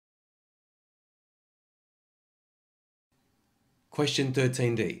Question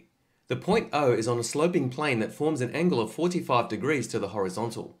 13d. The point O is on a sloping plane that forms an angle of 45 degrees to the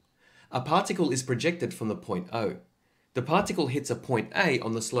horizontal. A particle is projected from the point O. The particle hits a point A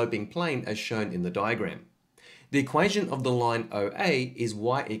on the sloping plane as shown in the diagram. The equation of the line OA is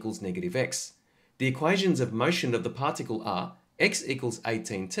y equals negative x. The equations of motion of the particle are x equals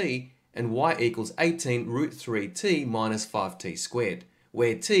 18t and y equals 18 root 3t minus 5t squared,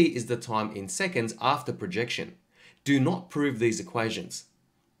 where t is the time in seconds after projection. Do not prove these equations.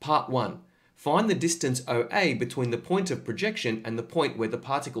 Part 1. Find the distance OA between the point of projection and the point where the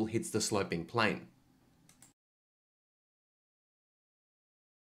particle hits the sloping plane.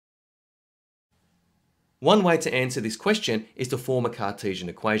 One way to answer this question is to form a Cartesian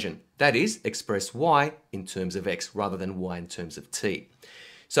equation. That is, express y in terms of x rather than y in terms of t.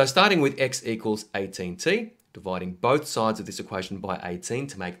 So starting with x equals 18t, dividing both sides of this equation by 18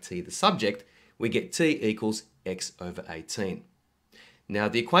 to make t the subject, we get t equals x over 18. Now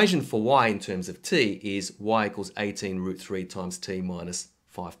the equation for y in terms of t is y equals 18 root 3 times t minus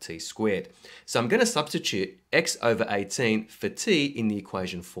 5t squared. So I'm going to substitute x over 18 for t in the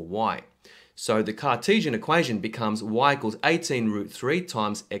equation for y. So the Cartesian equation becomes y equals 18 root 3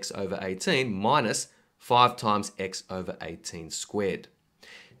 times x over 18 minus 5 times x over 18 squared.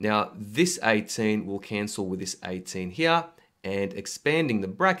 Now this 18 will cancel with this 18 here, and expanding the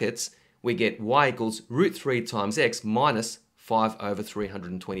brackets, we get y equals root 3 times x minus 5 over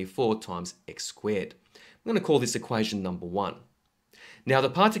 324 times x squared. I'm going to call this equation number 1. Now the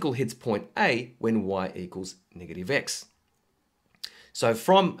particle hits point A when y equals negative x. So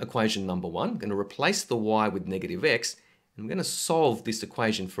from equation number 1, I'm going to replace the y with negative x, and I'm going to solve this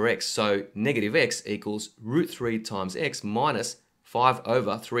equation for x. So negative x equals root 3 times x minus 5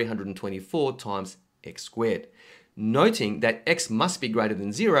 over 324 times x squared. Noting that x must be greater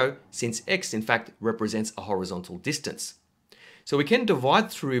than 0 since x in fact represents a horizontal distance. So we can divide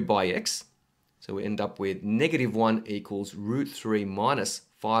through by x. So we end up with negative 1 equals root 3 minus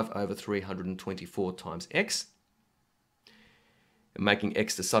 5 over 324 times x. And making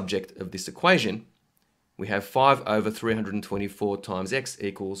x the subject of this equation, we have 5 over 324 times x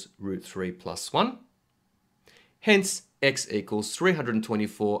equals root 3 plus 1. Hence, x equals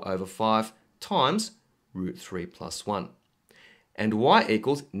 324 over 5 times root 3 plus 1. And y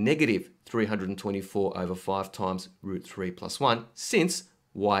equals negative 324 over 5 times root 3 plus 1, since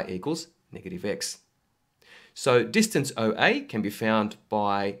y equals negative x. So distance OA can be found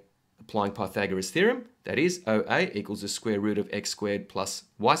by applying Pythagoras' theorem. That is, OA equals the square root of x squared plus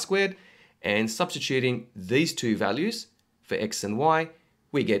y squared. And substituting these two values for x and y,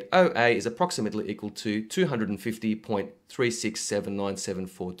 we get OA is approximately equal to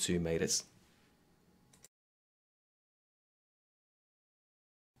 250.367972 meters.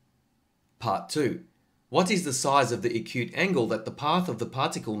 Part 2. What is the size of the acute angle that the path of the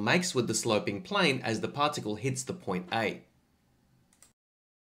particle makes with the sloping plane as the particle hits the point A?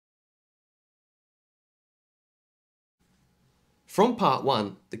 From part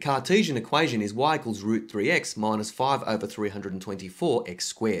 1, the Cartesian equation is y equals root 3x minus 5 over 324 x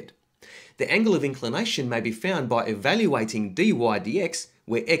squared. The angle of inclination may be found by evaluating dy dx,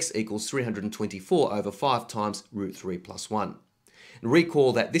 where x equals 324 over 5 times root 3 plus 1. And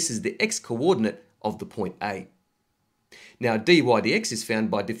recall that this is the x-coordinate of the point A. Now dy dx is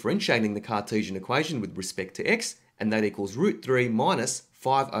found by differentiating the Cartesian equation with respect to x, and that equals root 3 minus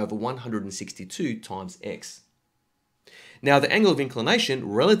 5 over 162 times x. Now the angle of inclination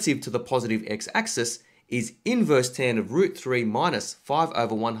relative to the positive x-axis is inverse tan of root 3 minus 5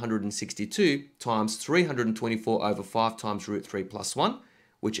 over 162 times 324 over 5 times root 3 plus 1,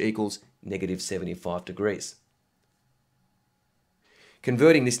 which equals negative 75 degrees.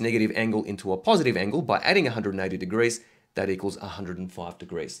 Converting this negative angle into a positive angle by adding 180 degrees, that equals 105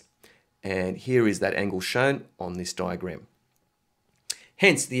 degrees. And here is that angle shown on this diagram.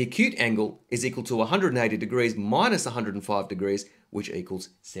 Hence, the acute angle is equal to 180 degrees minus 105 degrees, which equals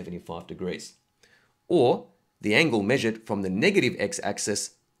 75 degrees. Or the angle measured from the negative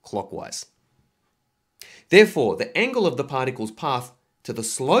x-axis clockwise. Therefore, the angle of the particle's path to the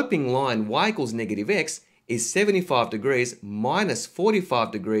sloping line y equals negative x is 75 degrees minus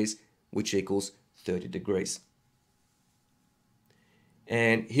 45 degrees, which equals 30 degrees.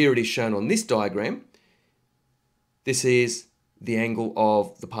 And here it is shown on this diagram. This is the angle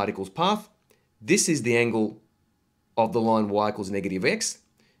of the particle's path. This is the angle of the line y equals negative x.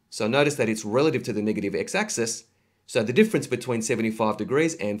 So notice that it's relative to the negative x-axis. So the difference between 75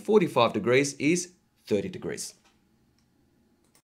 degrees and 45 degrees is 30 degrees.